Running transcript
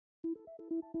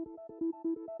I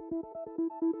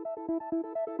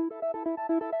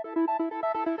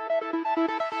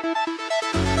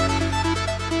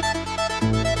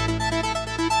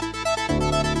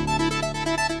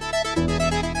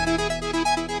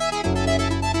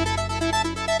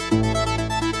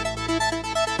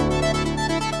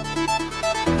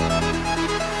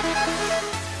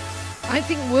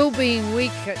think Wellbeing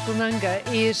Week at Glenunga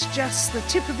is just the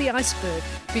tip of the iceberg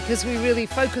because we really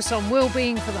focus on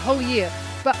wellbeing for the whole year.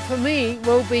 But for me,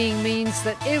 wellbeing means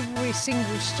that every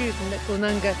single student at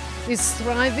Glenunga is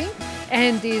thriving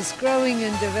and is growing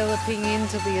and developing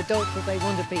into the adult that they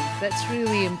want to be. That's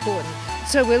really important.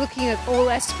 So we're looking at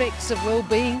all aspects of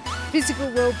wellbeing,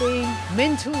 physical wellbeing,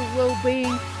 mental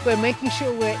wellbeing. We're making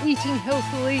sure we're eating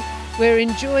healthily, we're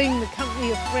enjoying the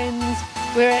company of friends,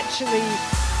 we're actually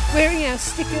wearing our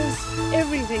stickers,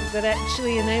 everything that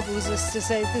actually enables us to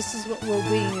say this is what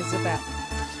wellbeing is about.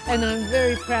 And I'm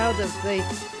very proud of the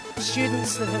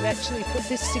students that have actually put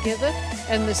this together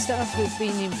and the staff who've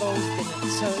been involved in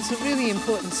it. So it's a really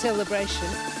important celebration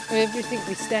of everything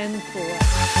we stand for.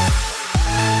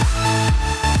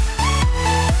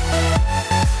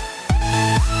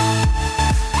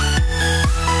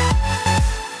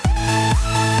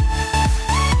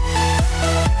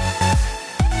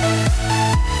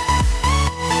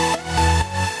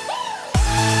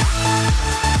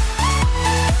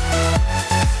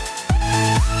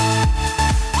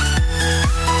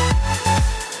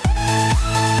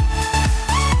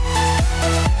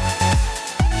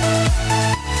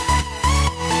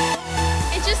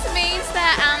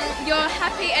 You're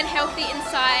happy and healthy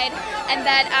inside, and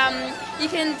that you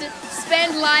can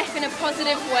spend life in a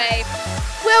positive way.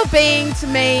 Wellbeing to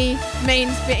me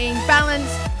means being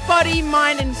balanced, body,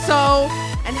 mind and soul,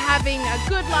 and having a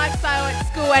good lifestyle at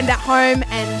school and at home,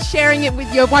 and sharing it with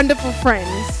your wonderful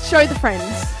friends. Show the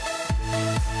friends.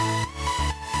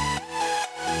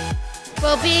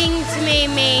 Wellbeing to me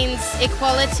means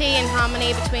equality and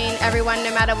harmony between everyone,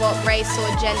 no matter what race or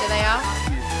gender they are.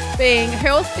 Being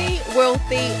healthy,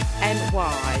 wealthy and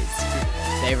wise.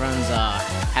 So everyone's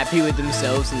happy with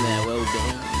themselves and their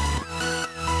well-being.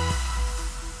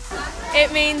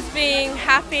 It means being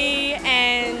happy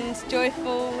and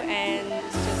joyful and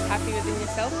just happy within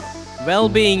yourself.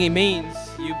 Well-being, it means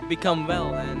you become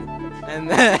well and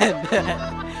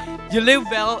you live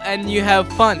well and you have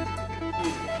fun.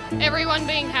 Everyone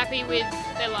being happy with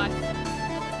their life.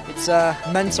 It's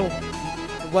mental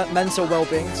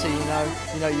well-being, so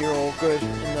you know you're all good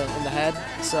in the head.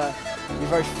 It's you're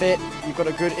very fit, you've got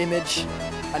a good image,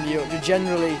 and you're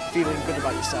generally feeling good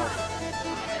about yourself.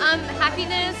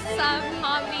 Happiness,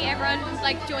 harmony, everyone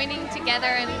like joining together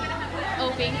and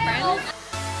all being friends.